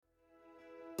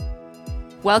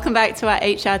Welcome back to our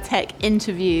HR Tech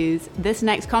interviews. This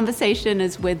next conversation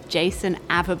is with Jason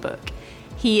Averbook.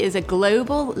 He is a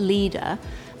global leader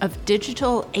of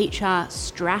digital HR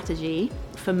strategy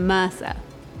for Mercer.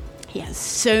 He has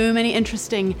so many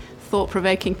interesting,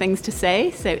 thought-provoking things to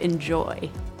say, so enjoy.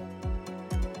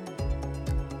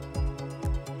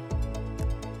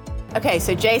 Okay,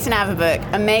 so Jason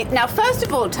Averbook. Now, first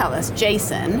of all, tell us,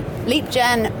 Jason,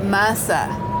 LeapGen Mercer.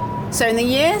 So in the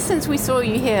year since we saw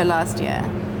you here last year,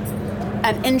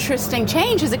 an interesting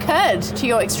change has occurred to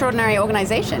your extraordinary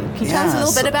organization. Can you tell us a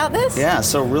little bit about this? Yeah,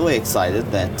 so really excited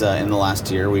that in the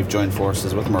last year we've joined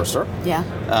forces with Mercer. Yeah.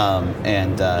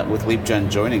 And with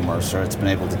LeapGen joining Mercer, it's been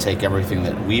able to take everything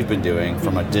that we've been doing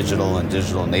from a digital and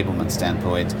digital enablement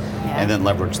standpoint and then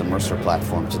leverage the Mercer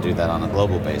platform to do that on a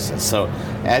global basis. So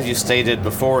as you stated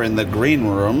before in the green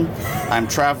room, I'm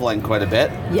traveling quite a bit.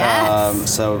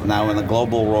 Yes. So now in a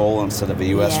global role instead of a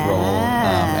U.S. role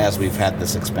as we've had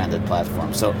this expanded platform.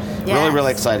 So really,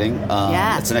 really exciting.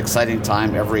 It's an exciting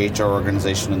time. Every HR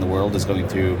organization in the world is going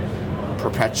through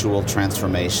perpetual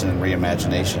transformation and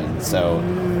reimagination. So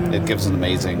it gives an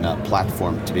amazing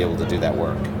platform to be able to do that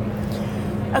work.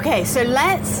 Okay, so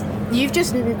you've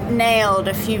just nailed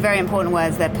a few very important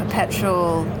words there: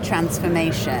 perpetual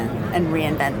transformation and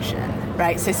reinvention,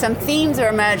 right? So some themes are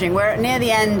emerging. We're near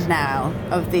the end now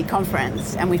of the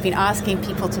conference, and we've been asking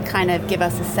people to kind of give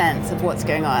us a sense of what's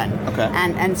going on. Okay.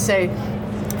 And so,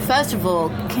 first of all,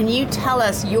 can you tell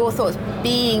us your thoughts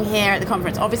being here at the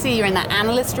conference? Obviously, you're in the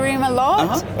analyst room a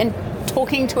lot and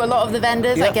talking to a lot of the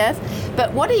vendors, I guess.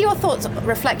 But what are your thoughts,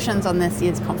 reflections on this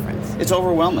year's conference? It's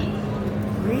overwhelming.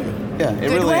 Really? Yeah, it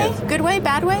really is. Good way,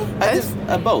 bad way?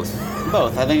 Both?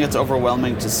 Both. I think it's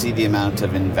overwhelming to see the amount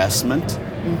of investment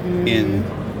in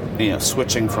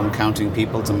switching from counting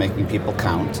people to making people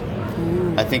count.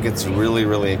 I think it's really,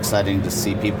 really exciting to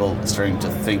see people starting to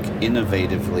think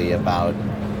innovatively about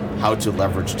how to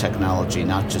leverage technology,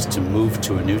 not just to move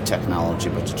to a new technology,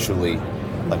 but to truly,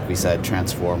 like we said,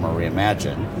 transform or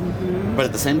reimagine. But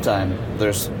at the same time,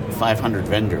 there's 500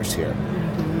 vendors here.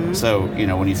 So,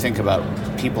 when you think about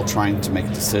people trying to make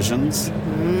decisions,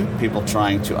 people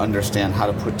trying to understand how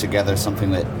to put together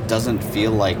something that doesn't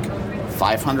feel like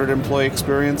 500 employee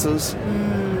experiences,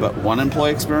 but one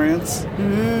employee experience,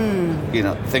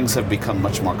 things have become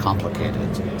much more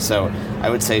complicated. So I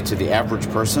would say to the average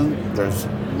person, there's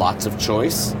lots of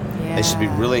choice. Yeah. They should be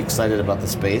really excited about the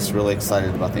space, really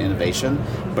excited about the innovation,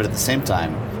 but at the same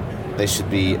time, they should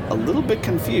be a little bit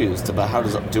confused about how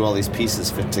do all these pieces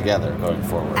fit together going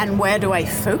forward. And where do I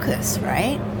focus,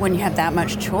 right? When you have that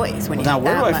much choice. Where do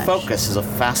I focus is a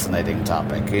fascinating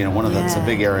topic. That's a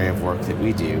big area of work that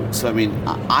we do. So,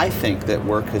 I think that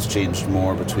work has changed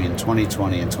more between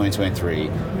 2020 and 2023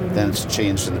 than it's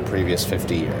changed in the previous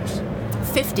 50 years.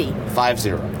 50?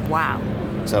 50. Wow.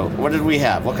 So what did we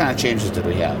have? What kind of changes did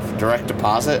we have? Direct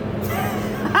deposit?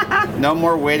 No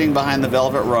more waiting behind the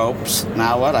velvet ropes.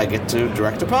 Now what? I get to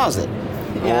direct deposit.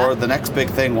 Yeah. Or the next big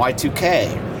thing,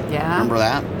 Y2K. Yeah. Remember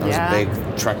that? That was a big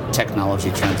technology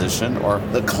transition. Or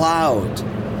the cloud.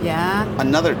 Yeah.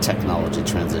 Another technology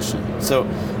transition. So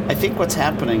I think what's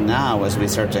happening now as we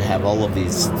start to have all of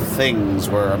these things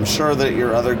where I'm sure that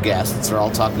your other guests are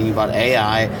all talking about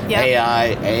AI,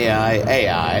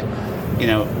 AI.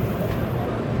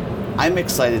 I'm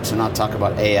excited to not talk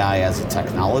about AI as a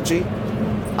technology.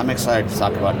 I'm excited to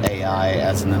talk about AI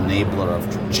as an enabler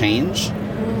of change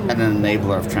and an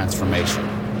enabler of transformation.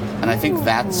 And I think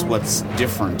that's what's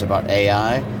different about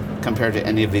AI compared to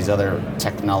any of these other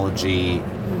technology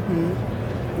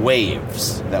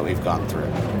waves that we've gone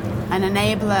through. An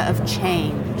enabler of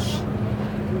change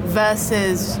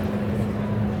versus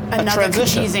another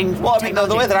transition.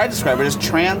 The way that I describe it is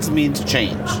trans means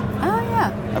change. Oh,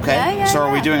 yeah. Okay? So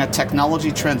are we doing a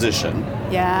technology transition?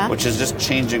 Yeah. Which is just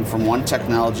changing from one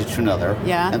technology to another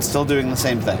and still doing the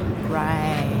same thing.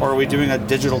 Right. Or are we doing a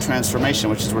digital transformation,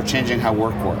 which is we're changing how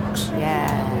work works?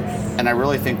 Yes. And I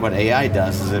really think what AI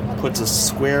does is it puts a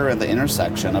square in the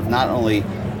intersection of not only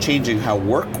changing how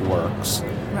work works,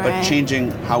 but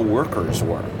changing how workers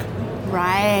work.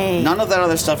 Right. None of that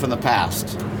other stuff in the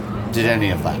past did any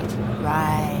of that.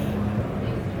 Right.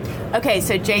 Okay,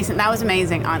 so Jason, that was an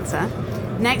amazing answer.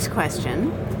 Next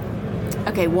question.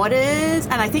 Okay,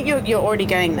 and I think you're already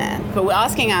going there, but we're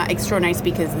asking our extraordinary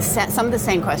speakers some of the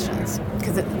same questions,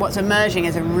 because what's emerging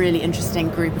is a really interesting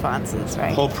group of answers,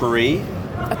 right? Potpourri?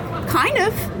 Kind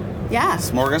of, yeah.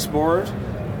 Smorgasbord?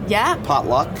 Yeah.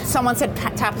 Potluck? Someone said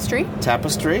tapestry.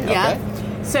 Tapestry, okay. Yeah.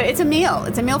 So it's a meal.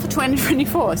 It's a meal for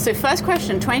 2024. So first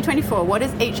question, 2024, what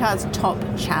is HR's top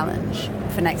challenge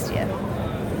for next year?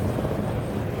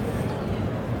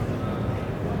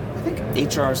 I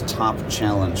think HR's top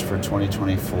challenge for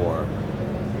 2024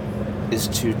 is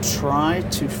to try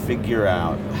to figure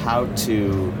out how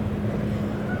to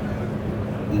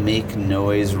make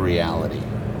noise reality.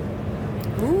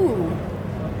 Ooh.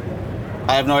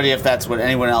 I have no idea if that's what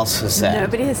anyone else has said.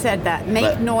 Nobody has said that.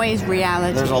 Make noise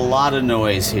reality. There's a lot of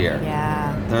noise here.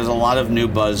 Yeah. There's a lot of new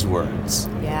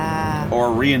buzzwords. Yeah. Or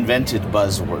reinvented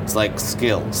buzzwords like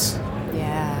skills.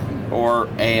 Yeah. Or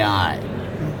AI.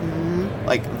 Mm-hmm.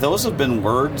 Like, those have been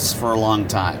words for a long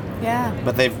time. Yeah.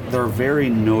 But they're very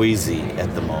noisy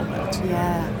at the moment.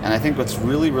 Yeah. And I think what's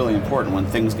really, really important when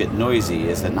things get noisy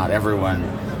is that not everyone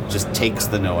just takes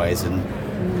the noise and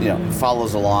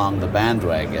follows along the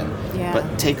bandwagon,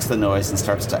 but takes the noise and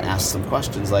starts to ask some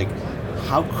questions like,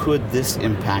 how could this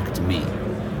impact me?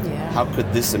 Yeah. How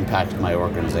could this impact my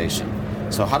organization?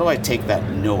 So how do I take that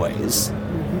noise,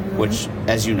 which,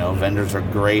 as you know, vendors are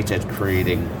great at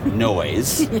creating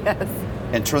noise, yes.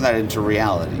 and turn that into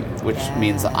reality, which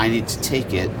means that I need to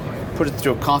take it, put it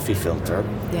through a coffee filter,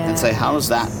 and say, how does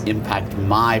that impact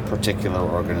my particular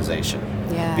organization?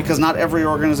 Yeah. Because not every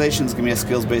organization is going to be a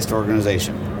skills-based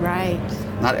organization. Right.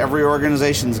 Not every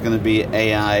organization is going to be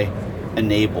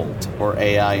AI-enabled or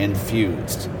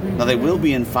AI-infused. Mm-hmm. Now, they will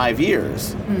be in 5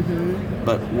 years,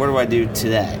 but what do I do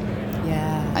today?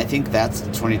 Yeah. I think that's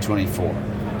 2024.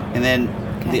 And then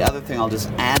the other thing I'll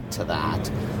just add to that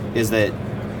is that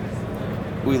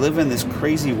we live in this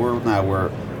crazy world now where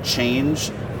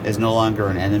change is no longer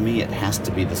an enemy, it has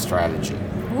to be the strategy.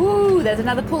 Ooh, there's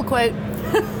another pull quote.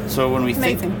 So when we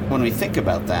think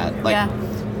about that, I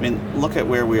mean, look at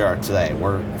where we are today.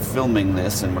 We're filming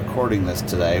this and recording this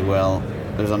today. Well,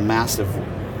 there's a massive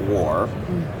war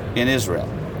in Israel.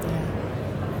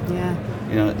 Yeah.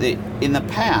 In the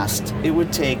past, it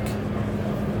would take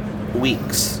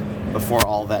weeks before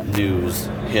all that news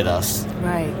hit us.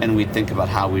 Right. And we'd think about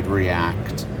how we'd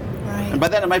react. Right. And by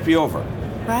then it might be over.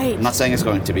 Right. I'm not saying it's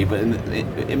going to be, but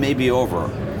it may be over.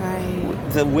 Right.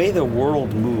 The way the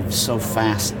world moves so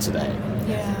fast today.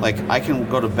 Yeah. Like, I can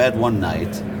go to bed one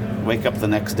night, wake up the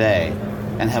next day,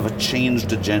 and have a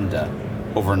changed agenda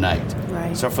overnight.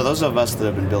 Right. So for those of us that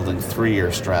have been building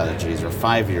 3-year strategies or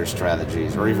 5-year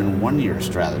strategies or even 1-year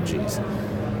strategies,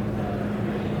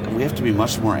 we have to be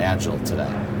much more agile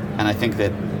today. And I think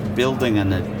that building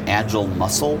an agile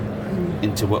muscle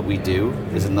into what we do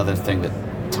is another thing that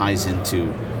ties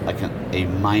into like a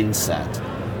mindset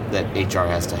that HR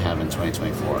has to have in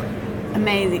 2024.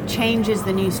 Amazing. Change is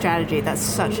the new strategy. That's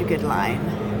such a good line.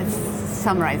 It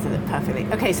summarizes it perfectly.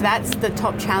 Okay, so that's the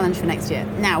top challenge for next year.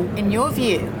 Now, in your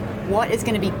view, what is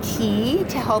going to be key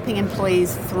to helping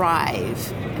employees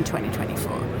thrive in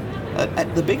 2024?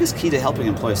 The biggest key to helping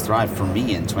employees thrive for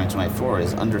me in 2024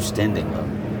 is understanding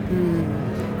them.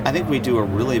 I think we do a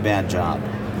really bad job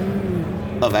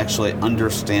of actually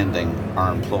understanding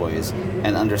our employees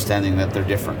and understanding that they're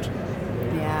different.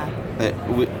 Yeah.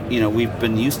 We've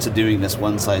been used to doing this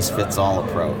one-size-fits-all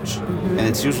approach, and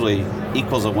it's usually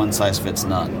equals a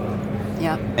one-size-fits-none.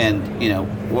 Yeah. And,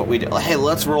 what we do, hey,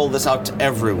 let's roll this out to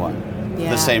everyone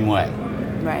the same way.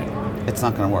 Right. It's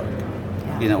not going to work.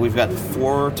 Yeah. We've got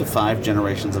 4 to 5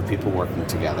 generations of people working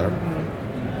together.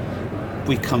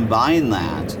 We combine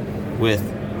that with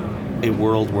a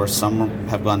world where some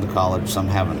have gone to college, some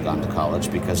haven't gone to college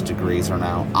because degrees are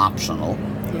now optional.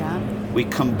 Yeah. We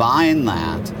combine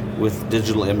that with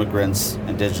digital immigrants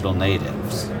and digital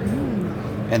natives.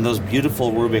 And those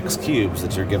beautiful Rubik's Cubes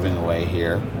that you're giving away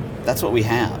here, that's what we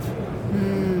have.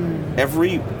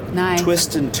 Every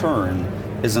twist and turn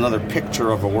is another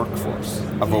picture of a workforce,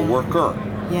 of a worker.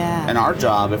 Yeah. And our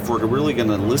job, if we're really going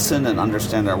to listen and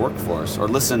understand our workforce, or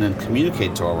listen and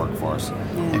communicate to our workforce,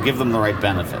 and give them the right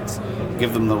benefits,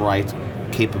 give them the right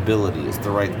capabilities, the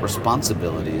right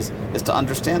responsibilities, is to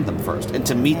understand them first and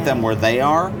to meet them where they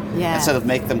are instead of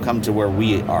make them come to where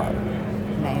we are.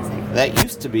 Amazing. That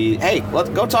used to be, hey, let's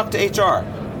go talk to HR.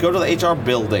 Go to the HR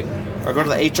building or go to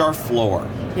the HR floor.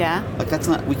 Yeah. Like, that's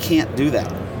not, we can't do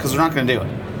that because they're not going to do it.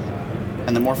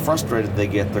 And the more frustrated they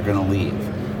get, they're going to leave.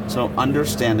 So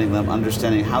understanding them,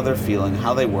 understanding how they're feeling,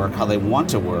 how they work, how they want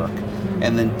to work,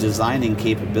 and then designing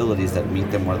capabilities that meet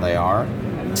them where they are,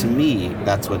 to me,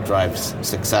 that's what drives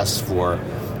success for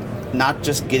not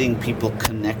just getting people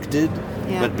connected,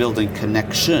 but building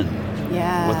connection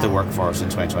with the workforce in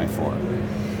 2024.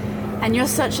 And you're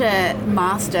such a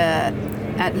master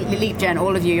at LeapGen,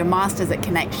 all of you, you're masters at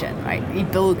connection, right? You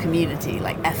build community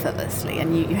like effortlessly,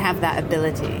 and you have that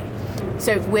ability.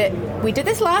 So we did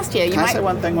this last year. Can I say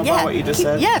one thing about what you just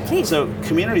said? Yeah, please. So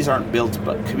communities aren't built,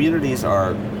 but communities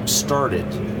are started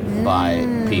by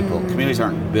people. Communities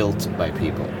aren't built by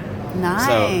people. Nice.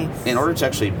 So in order to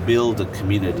actually build a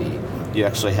community, you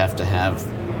actually have to have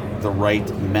the right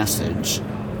message.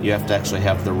 You have to actually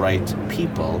have the right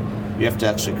people. You have to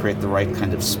actually create the right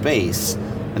kind of space,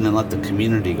 and then let the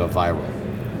community go viral.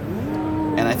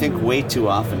 And I think way too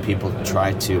often people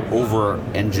try to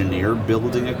over-engineer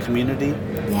building a community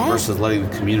versus letting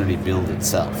the community build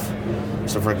itself.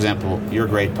 So, for example, your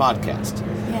great podcast.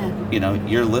 Yeah.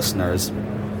 Your listeners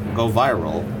go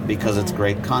viral because it's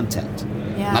great content.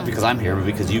 Yeah. Not because I'm here, but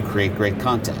because you create great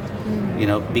content.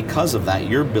 Because of that,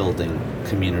 you're building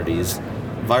communities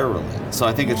virally. So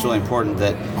I think it's really important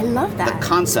that I love that. The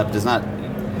concept is not.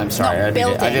 I'm sorry, I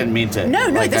didn't mean to. No,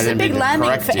 this is a big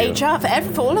learning for HR,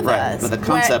 for all of us. But the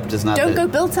concept is not. Don't go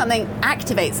build something,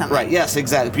 activate something. Right, yes,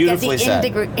 exactly. Beautifully said.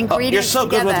 Ingredients you're so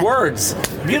together. good with words.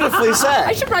 Beautifully said.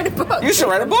 I should write a book. You should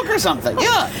write a book or something.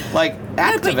 Yeah,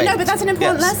 activate. No, but that's an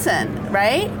important lesson,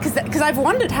 right? Because I've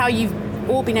wondered how you've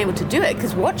all been able to do it,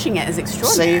 because watching it is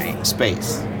extraordinary. Safe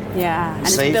space. Yeah, and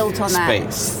Safe it's built on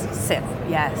space. that.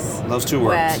 Yes. Those two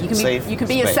words. Where you can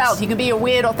be yourself. You can be a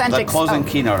weird, authentic. The closing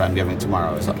keynote I'm giving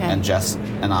tomorrow and Jess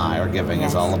and I are giving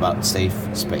is all about safe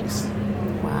space.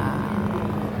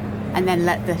 Wow. And then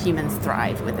let the humans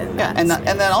thrive within that. And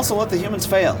then also let the humans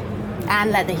fail.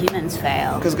 And let the humans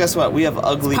fail. Because guess what? We have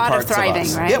ugly parts of thriving,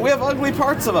 us. Right? Yeah, we have ugly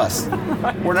parts of us.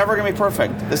 We're never going to be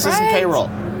perfect. This isn't payroll.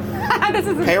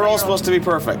 Payroll's supposed to be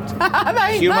perfect.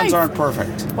 Humans aren't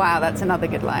perfect. Wow, that's another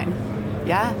good line.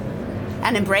 Yeah.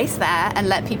 And embrace that and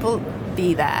let people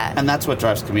be there. And that's what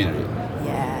drives community.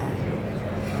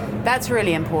 Yeah. That's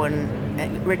really important.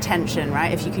 Retention,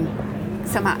 right? If you can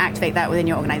somehow activate that within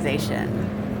your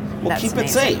organization. Well, keep it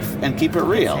safe and keep it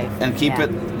real and keep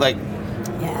it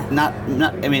not.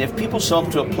 I mean, if people show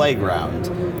up to a playground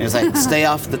and it's like, stay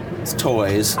off the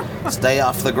toys, stay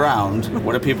off the ground,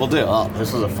 what do people do? Oh,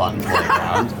 this is a fun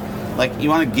playground. You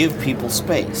want to give people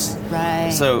space.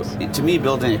 Right. So, to me,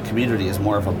 building a community is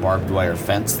more of a barbed wire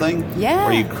fence thing. Yeah.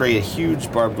 Where you create a huge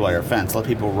barbed wire fence. Let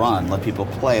people run, let people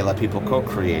play, let people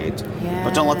co-create. Yeah.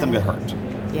 But don't let them get hurt.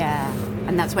 Yeah.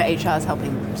 And that's where HR is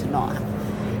helping to not.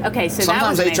 Okay, so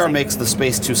sometimes that was HR makes the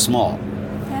space too small.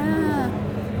 Yeah.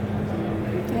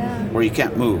 Where you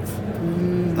can't move.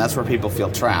 And that's where people feel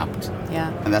trapped.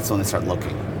 Yeah. And that's when they start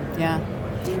looking. Yeah.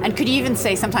 And could you even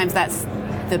say sometimes that's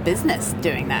the business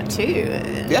doing that too?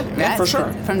 Yeah, for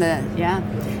sure.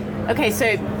 Okay,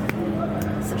 so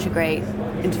such a great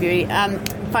interview.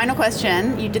 Final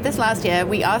question. You did this last year.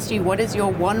 We asked you, what is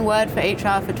your one word for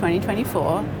HR for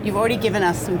 2024? You've already given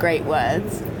us some great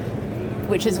words,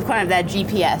 which is kind of their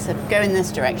GPS of go in this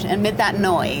direction. Amid that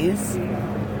noise,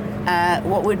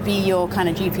 what would be your kind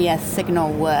of GPS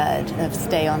signal word of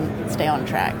stay on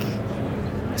track?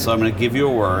 So I'm going to give you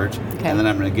a word, and then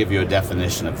I'm going to give you a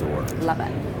definition of the word. Love it.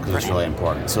 Because it's really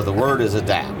important. So the word is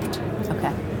adapt.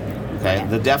 Okay. Okay.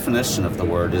 The definition of the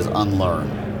word is unlearn.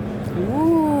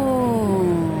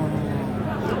 Ooh.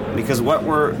 Because what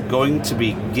we're going to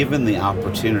be given the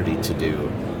opportunity to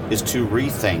do is to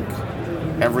rethink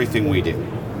everything we do.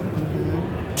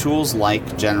 Mm-hmm. Tools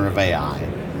like generative AI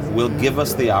will give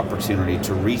us the opportunity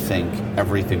to rethink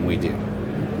everything we do.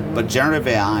 But generative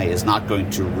AI is not going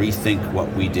to rethink what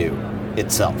we do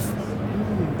itself.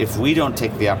 If we don't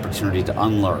take the opportunity to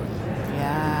unlearn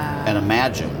and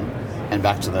imagine, and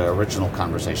back to the original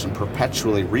conversation,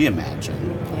 perpetually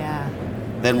reimagine,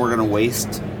 then we're going to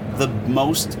waste the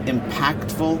most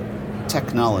impactful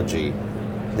technology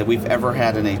that we've ever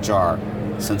had in HR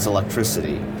since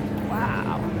electricity.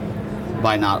 Wow.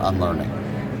 By not unlearning.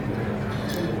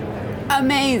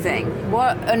 Amazing.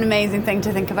 What an amazing thing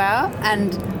to think about.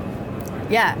 And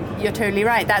yeah, you're totally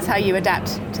right. That's how you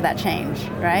adapt to that change,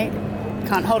 right?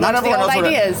 Can't hold on to the old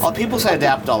ideas. People say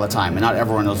adapt all the time, and not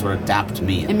everyone knows what adapt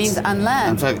means. It means unlearn.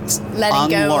 I'm talking letting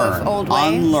go of old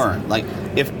ways. Unlearn. Like,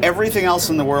 if everything else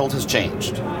in the world has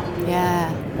changed,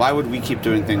 why would we keep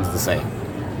doing things the same?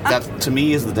 That, to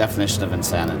me, is the definition of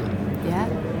insanity. Yeah.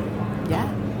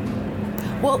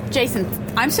 Well, Jason,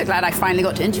 I'm so glad I finally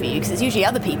got to interview you, because it's usually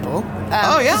other people.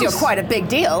 Because you're quite a big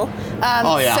deal.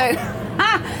 So,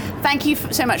 thank you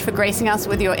so much for gracing us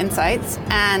with your insights,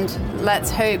 and let's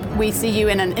hope we see you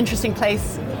in an interesting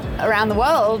place around the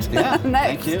world. Yeah,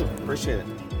 thank you. Appreciate it.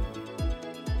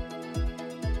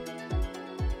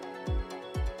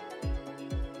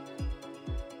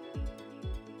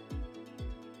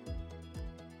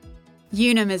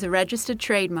 Unum is a registered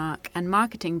trademark and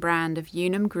marketing brand of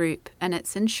Unum Group and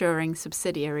its insuring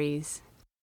subsidiaries.